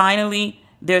 And finally,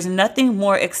 "There's nothing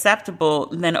more acceptable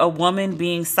than a woman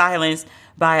being silenced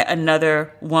by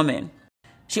another woman."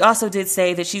 She also did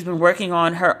say that she's been working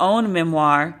on her own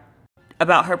memoir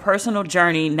about her personal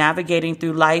journey navigating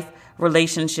through life,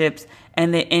 relationships,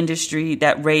 and the industry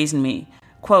that raised me.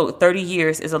 Quote, 30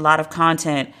 years is a lot of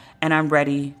content, and I'm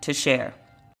ready to share.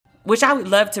 Which I would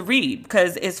love to read,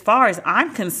 because as far as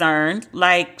I'm concerned,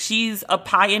 like, she's a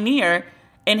pioneer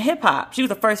in hip hop. She was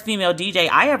the first female DJ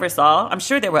I ever saw. I'm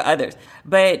sure there were others,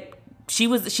 but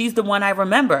she's the one I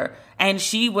remember. And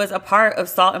she was a part of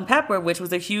Salt and Pepper, which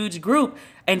was a huge group,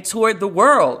 and toured the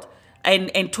world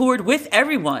and toured with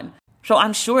everyone. So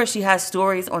I'm sure she has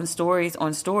stories on stories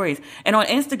on stories. And on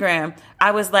Instagram,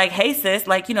 I was like, hey, sis,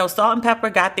 like, you know, Salt and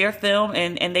Pepper got their film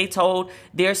and they told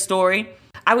their story.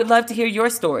 I would love to hear your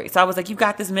story. So I was like, you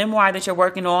got this memoir that you're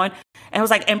working on. And I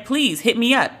was like, and please hit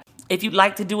me up. If you'd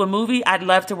like to do a movie, I'd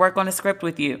love to work on a script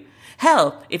with you.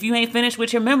 Hell, if you ain't finished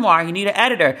with your memoir, you need an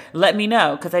editor, let me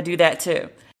know, because I do that too.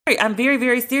 I'm very,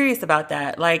 very serious about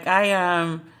that. Like,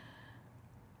 I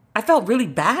felt really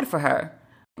bad for her.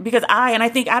 Because I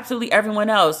think absolutely everyone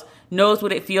else knows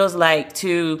what it feels like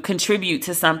to contribute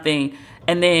to something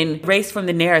and then erase from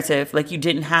the narrative like you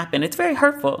didn't happen. It's very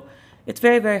hurtful. It's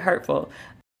very, very hurtful.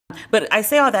 But I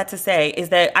say all that to say is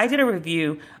that I did a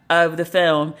review of the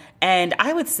film, and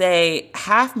I would say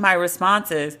half my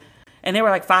responses, and there were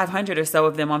like 500 or so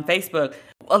of them on Facebook,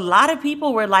 a lot of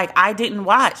people were like, I didn't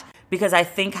watch because I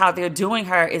think how they're doing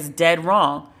her is dead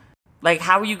wrong. Like,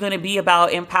 how are you going to be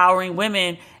about empowering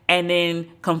women and then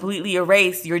completely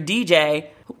erase your DJ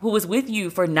who was with you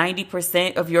for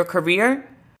 90% of your career?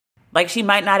 Like, she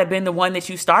might not have been the one that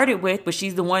you started with, but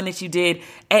she's the one that you did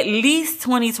at least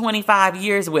 20, 25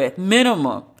 years with,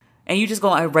 minimum. And you just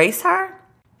going to erase her?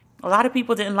 A lot of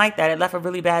people didn't like that. It left a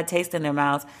really bad taste in their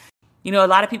mouths. You know, a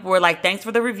lot of people were like, thanks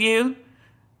for the review.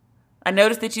 I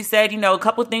noticed that you said, you know, a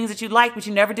couple things that you liked, but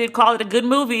you never did call it a good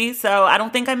movie. So I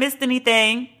don't think I missed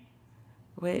anything.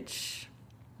 Which,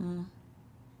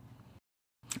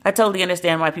 I totally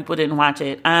understand why people didn't watch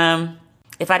it.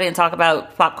 If I didn't talk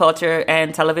about pop culture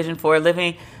and television for a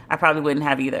living, I probably wouldn't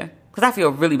have either. Because I feel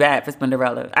really bad for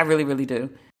Spinderella. I really, really do.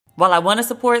 while I want to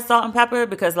support Salt and Pepper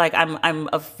because like I'm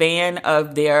a fan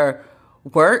of their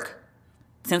work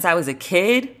since I was a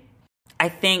kid, I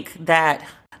think that,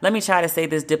 let me try to say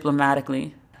this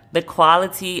diplomatically, the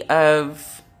quality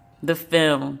of the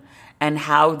film and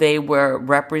how they were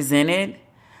represented,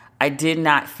 I did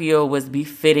not feel was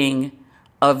befitting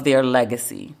of their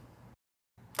legacy.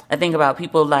 I think about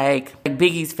people like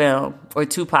Biggie's film or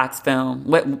Tupac's film,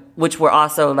 which were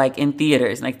also like in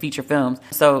theaters, like feature films.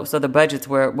 So the budgets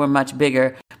were much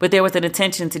bigger, but there was an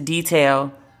attention to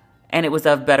detail and it was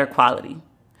of better quality.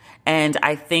 And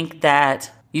I think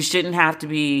that you shouldn't have to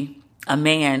be a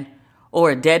man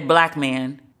or a dead black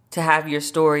man to have your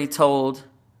story told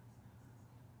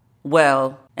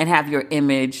well and have your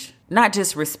image not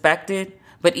just respected,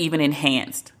 but even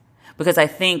enhanced. Because I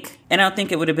think, and I don't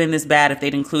think it would have been this bad if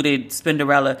they'd included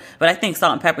Spinderella, but I think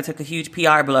Salt and Pepper took a huge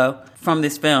PR blow from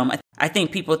this film. I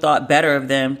think people thought better of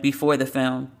them before the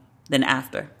film than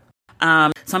after.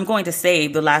 So I'm going to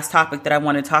save the last topic that I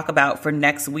want to talk about for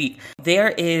next week. There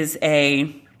is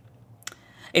a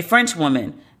French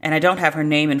woman, and I don't have her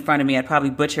name in front of me. I'd probably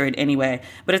butcher it anyway,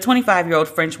 but a 25-year-old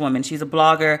French woman. She's a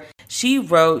blogger. She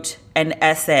wrote an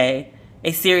essay,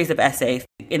 a series of essays.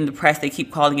 In the press, they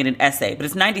keep calling it an essay, but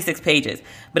it's 96 pages.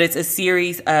 But it's a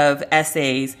series of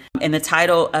essays, and the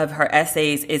title of her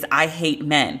essays is I Hate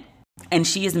Men. And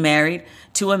she is married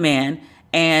to a man,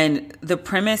 and the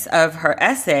premise of her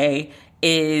essay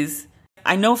is,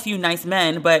 I know a few nice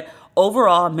men, but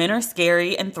overall, men are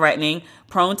scary and threatening,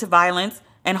 prone to violence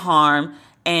and harm,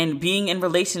 and being in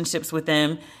relationships with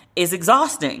them is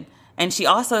exhausting. And she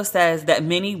also says that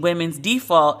many women's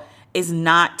default is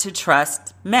not to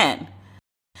trust men.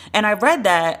 And I read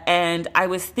that and I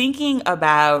was thinking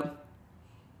about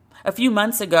a few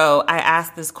months ago, I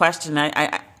asked this question.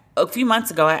 A few months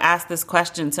ago, I asked this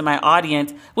question to my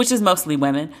audience, which is mostly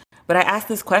women, but I asked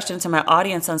this question to my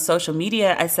audience on social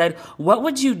media. I said, what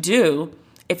would you do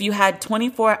if you had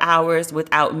 24 hours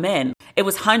without men? It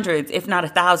was hundreds, if not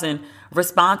 1,000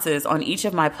 responses on each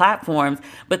of my platforms.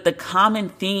 But the common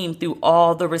theme through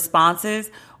all the responses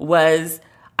was,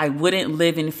 I wouldn't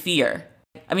live in fear.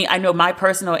 I mean, I know my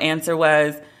personal answer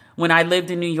was, when I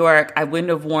lived in New York, I wouldn't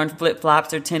have worn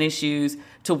flip-flops or tennis shoes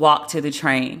to walk to the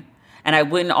train. And I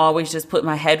wouldn't always just put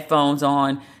my headphones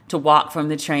on to walk from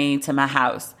the train to my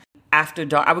house. After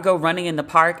dark, I would go running in the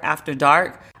park after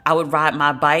dark. I would ride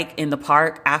my bike in the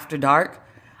park after dark.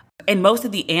 And most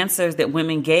of the answers that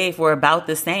women gave were about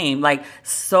the same. Like,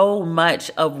 so much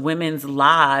of women's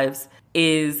lives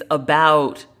is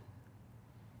about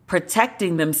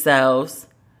protecting themselves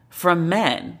from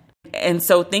men. And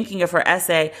so thinking of her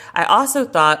essay, I also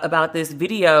thought about this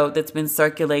video that's been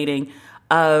circulating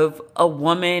of a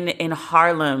woman in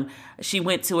Harlem. She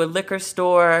went to a liquor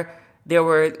store. There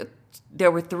were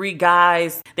 3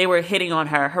 guys. They were hitting on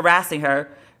her, harassing her,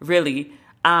 really.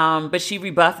 But she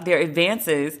rebuffed their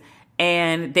advances,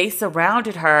 and they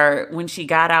surrounded her when she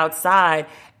got outside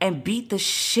and beat the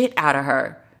shit out of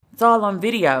her. It's all on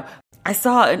video. I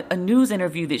saw a news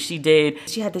interview that she did.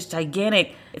 She had this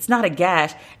gigantic, it's not a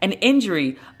gash, an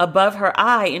injury above her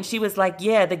eye. And she was like,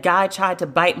 yeah, the guy tried to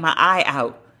bite my eye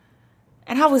out.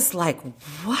 And I was like,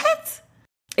 what?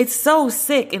 It's so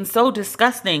sick and so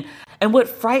disgusting. And what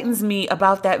frightens me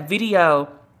about that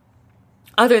video,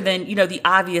 other than, the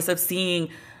obvious of seeing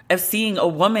a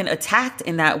woman attacked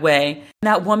in that way,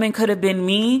 that woman could have been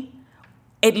me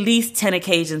at least 10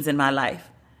 occasions in my life.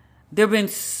 There have been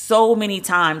so many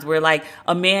times where like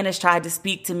a man has tried to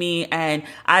speak to me and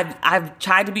I've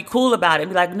tried to be cool about it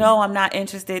and be like, no, I'm not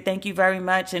interested. Thank you very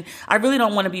much. And I really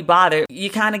don't want to be bothered. You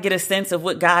kind of get a sense of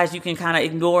what guys you can kind of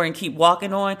ignore and keep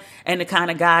walking on, and the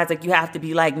kind of guys like you have to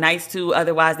be like nice to.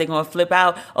 Otherwise they're going to flip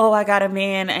out. Oh, I got a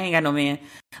man. I ain't got no man.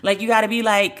 Like, you got to be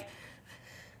like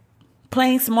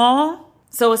playing small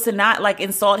so as to not like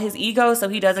insult his ego so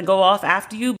he doesn't go off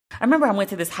after you. I remember I went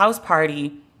to this house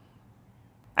party.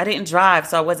 I didn't drive,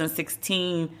 so I wasn't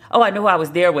 16. Oh, I know who I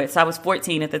was there with. So I was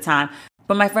 14 at the time.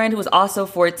 But my friend who was also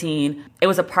 14, it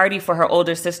was a party for her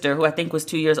older sister, who I think was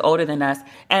 2 years older than us.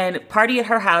 And party at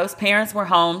her house. Parents were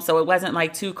home, so it wasn't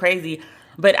like too crazy.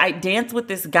 But I danced with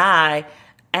this guy,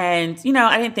 and,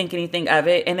 I didn't think anything of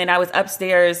it. And then I was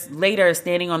upstairs later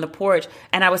standing on the porch,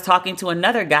 and I was talking to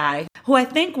another guy who I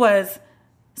think was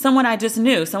someone I just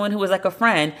knew, someone who was like a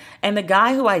friend. And the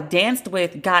guy who I danced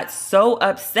with got so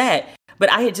upset.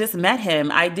 But I had just met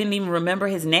him. I didn't even remember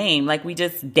his name. Like, we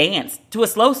just danced to a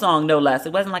slow song, no less.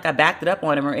 It wasn't like I backed it up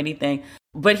on him or anything.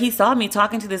 But he saw me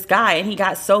talking to this guy and he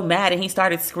got so mad and he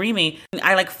started screaming.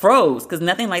 I like froze because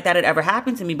nothing like that had ever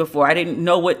happened to me before. I didn't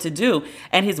know what to do.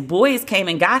 And his boys came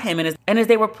and got him. And as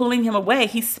they were pulling him away,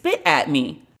 he spit at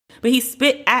me. But he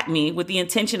spit at me with the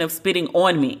intention of spitting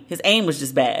on me. His aim was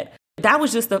just bad. That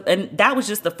was just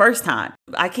the first time.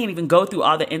 I can't even go through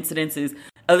all the incidences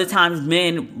of the times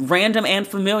men, random and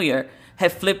familiar,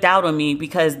 have flipped out on me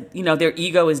because, their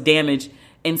ego is damaged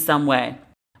in some way.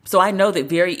 So I know that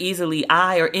very easily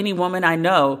I or any woman I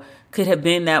know could have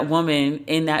been that woman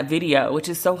in that video, which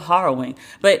is so harrowing.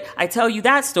 But I tell you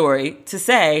that story to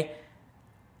say,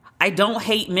 I don't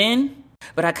hate men,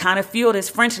 but I kind of feel this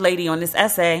French lady on this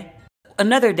essay.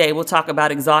 Another day we'll talk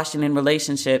about exhaustion in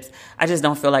relationships. I just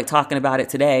don't feel like talking about it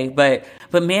today. But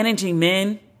managing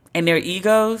men and their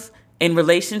egos in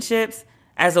relationships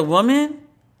as a woman,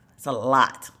 it's a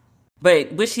lot.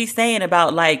 But what she's saying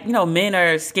about men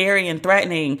are scary and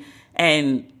threatening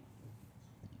and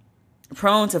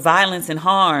prone to violence and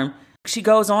harm. She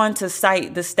goes on to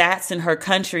cite the stats in her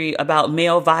country about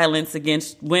male violence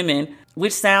against women,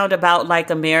 which sound about like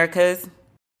America's.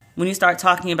 When you start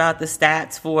talking about the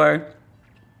stats for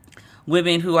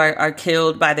women who are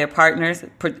killed by their partners,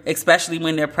 especially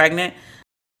when they're pregnant,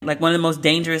 like one of the most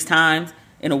dangerous times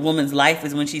in a woman's life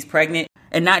is when she's pregnant.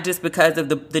 And not just because of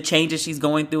the changes she's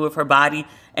going through with her body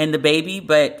and the baby,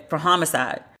 but for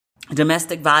homicide,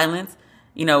 domestic violence.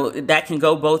 That can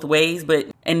go both ways. But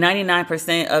in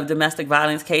 99% of domestic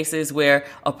violence cases where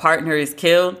a partner is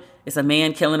killed, it's a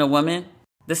man killing a woman.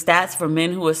 The stats for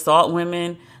men who assault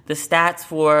women, the stats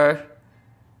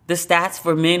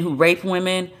for men who rape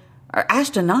women are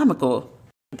astronomical.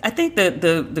 I think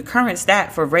the current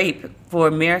stat for rape for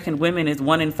American women is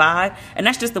 1 in 5, and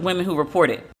that's just the women who report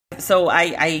it. So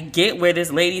I get where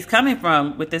this lady's coming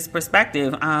from with this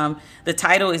perspective. The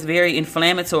title is very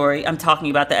inflammatory. I'm talking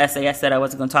about the essay I said I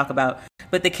wasn't going to talk about.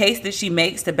 But the case that she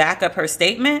makes to back up her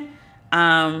statement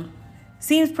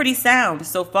seems pretty sound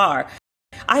so far.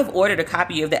 I've ordered a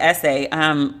copy of the essay.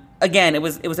 Again, it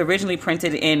was originally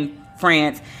printed in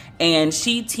France, and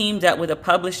she teamed up with a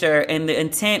publisher, and the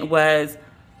intent was,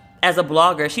 as a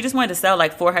blogger, she just wanted to sell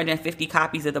like 450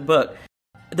 copies of the book.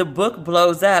 The book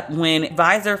blows up when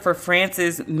advisor for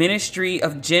France's Ministry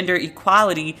of Gender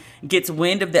Equality gets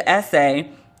wind of the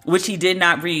essay, which he did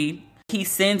not read. He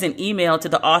sends an email to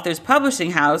the author's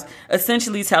publishing house,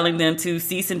 essentially telling them to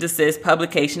cease and desist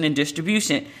publication and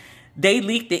distribution. They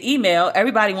leak the email.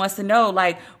 Everybody wants to know,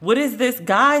 what is this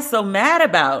guy so mad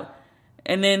about?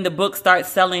 And then the book starts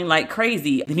selling like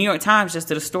crazy. The New York Times just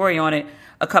did a story on it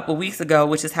a couple weeks ago,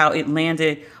 which is how it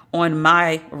landed on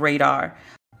my radar.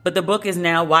 But the book is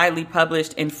now widely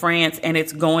published in France, and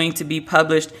it's going to be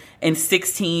published in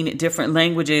 16 different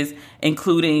languages,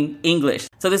 including English.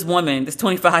 So this woman, this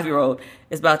 25-year-old,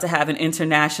 is about to have an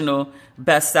international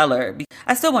bestseller.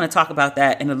 I still want to talk about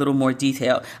that in a little more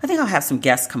detail. I think I'll have some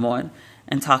guests come on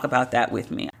and talk about that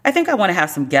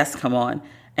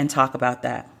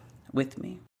with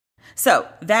me. So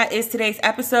that is today's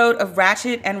episode of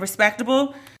Ratchet and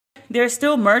Respectable. There's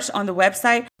still merch on the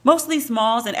website, mostly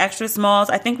smalls and extra smalls.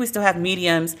 I think we still have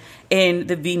mediums in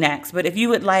the V-necks. But if you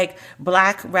would like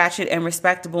Black, Ratchet, and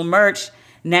Respectable merch,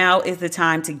 now is the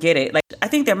time to get it. I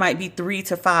think there might be 3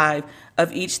 to 5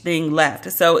 of each thing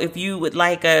left. So if you would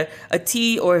like a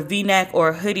tee or a V-neck or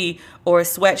a hoodie or a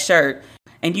sweatshirt,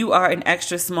 and you are an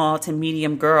extra small to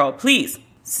medium girl, please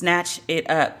snatch it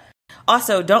up.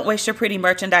 Also, Don't Waste Your Pretty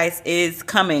merchandise is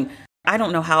coming. I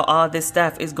don't know how all this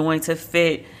stuff is going to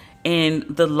fit in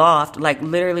the loft.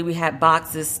 Literally, we had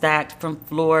boxes stacked from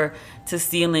floor to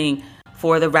ceiling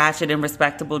for the Ratchet and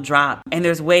Respectable drop. And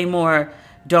there's way more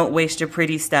Don't Waste Your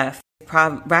Pretty stuff.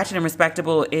 Ratchet and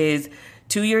Respectable is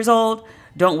 2 years old.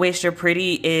 Don't Waste Your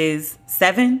Pretty is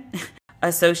 7.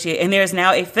 And there's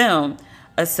now a film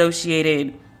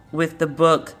associated with the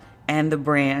book and the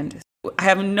brand. I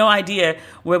have no idea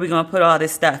where we're going to put all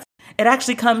this stuff. It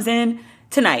actually comes in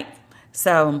tonight.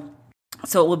 So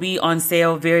it will be on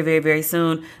sale very, very, very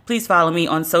soon. Please follow me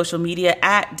on social media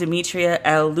at Demetria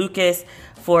L. Lucas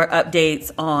for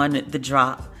updates on the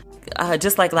drop.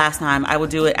 Just like last time, I will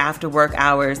do it after work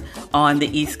hours on the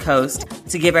East Coast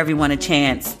to give everyone a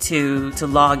chance to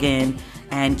log in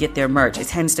and get their merch. It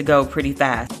tends to go pretty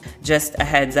fast. Just a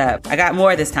heads up. I got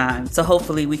more this time, so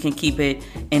hopefully we can keep it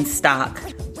in stock,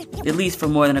 at least for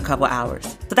more than a couple hours.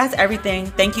 So that's everything.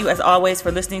 Thank you, as always,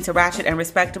 for listening to Ratchet and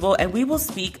Respectable, and we will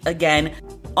speak again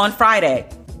on Friday.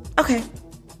 Okay,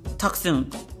 talk soon.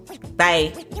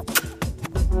 Bye.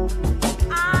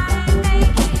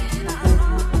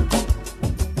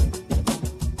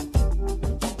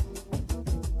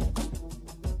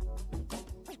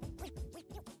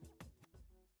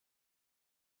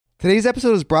 Today's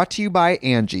episode is brought to you by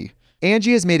Angie.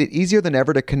 Angie has made it easier than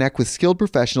ever to connect with skilled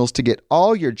professionals to get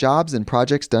all your jobs and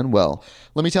projects done well.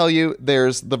 Let me tell you,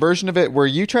 there's the version of it where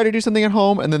you try to do something at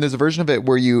home, and then there's a version of it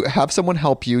where you have someone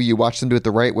help you, you watch them do it the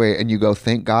right way, and you go,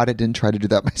 thank God I didn't try to do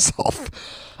that myself.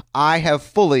 I have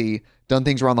fully done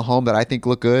things around the home that I think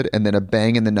look good, and then a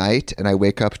bang in the night, and I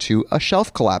wake up to a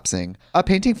shelf collapsing, a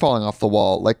painting falling off the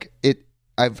wall.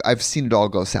 I've seen it all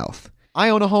go south. I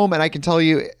own a home, and I can tell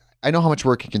you, I know how much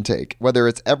work it can take. Whether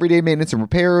it's everyday maintenance and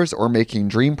repairs or making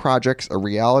dream projects a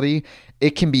reality,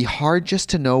 it can be hard just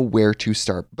to know where to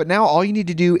start. But now all you need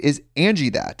to do is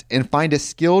Angie that and find a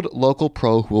skilled local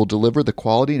pro who will deliver the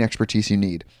quality and expertise you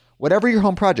need. Whatever your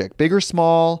home project, big or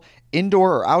small,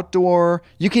 indoor or outdoor,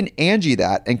 you can Angie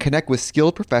that and connect with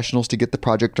skilled professionals to get the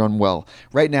project done well.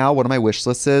 Right now, one of my wish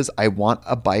lists is I want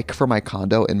a bike for my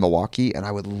condo in Milwaukee, and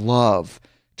I would love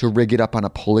to rig it up on a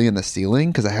pulley in the ceiling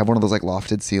because I have one of those like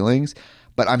lofted ceilings,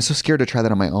 but I'm so scared to try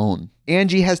that on my own.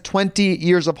 Angie has 20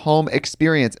 years of home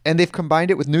experience, and they've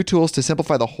combined it with new tools to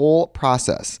simplify the whole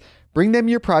process. Bring them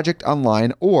your project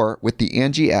online or with the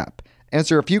Angie app.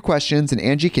 Answer a few questions and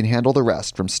Angie can handle the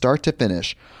rest from start to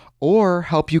finish, or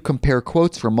help you compare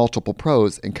quotes from multiple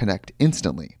pros and connect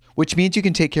instantly, which means you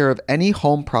can take care of any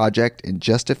home project in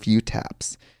just a few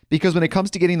taps. Because when it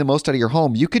comes to getting the most out of your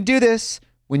home, you can do this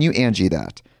when you Angie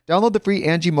that. Download the free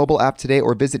Angie mobile app today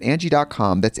or visit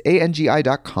Angie.com. That's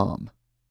ANGI.com.